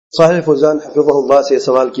صاحب فوزان حفظہ اللہ سے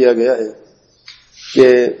سوال کیا گیا ہے کہ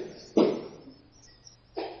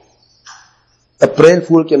اپریل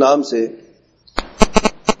فول کے نام سے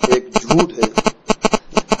ایک جھوٹ ہے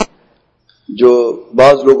جو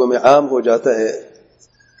بعض لوگوں میں عام ہو جاتا ہے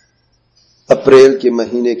اپریل کے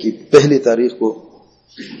مہینے کی پہلی تاریخ کو،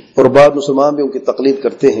 اور بعض مسلمان بھی ان کی تقلید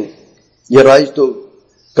کرتے ہیں۔ یہ رائج تو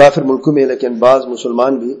کافر ملکوں میں، لیکن بعض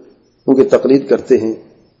مسلمان بھی ان کی تقلید کرتے ہیں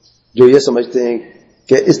جو یہ سمجھتے ہیں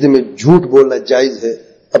کہ اس دن میں جھوٹ بولنا جائز ہے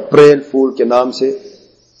اپریل فول کے نام سے۔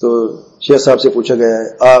 تو شیخ صاحب سے پوچھا گیا ہے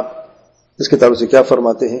آپ اس کے تعلق سے کیا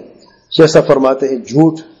فرماتے ہیں؟ شیخ صاحب فرماتے ہیں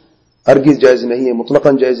جھوٹ ہرگز جائز نہیں ہے،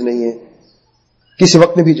 مطلقاً جائز نہیں ہے، کسی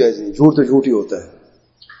وقت میں بھی جائز نہیں، جھوٹ تو جھوٹ ہی ہوتا ہے،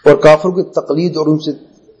 اور کافروں کی تقلید اور ان سے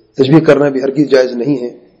تشبیہ کرنا بھی ہرگز جائز نہیں ہے،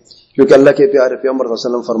 کیونکہ اللہ کے پیارے پیغمبر صلی اللہ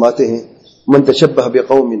علیہ وسلم فرماتے ہیں من تشبہ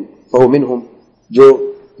بقوم فہو منہم، جو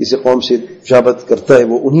کسی قوم سے مشابہت کرتا ہے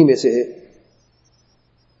وہ انہی میں سے ہے۔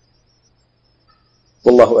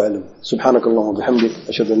 واللہ اعلم۔ سبحانک اللہم وبحمدک،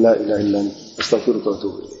 اشہد ان لا الہ الا انت، استغفرک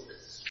واتوب الیک۔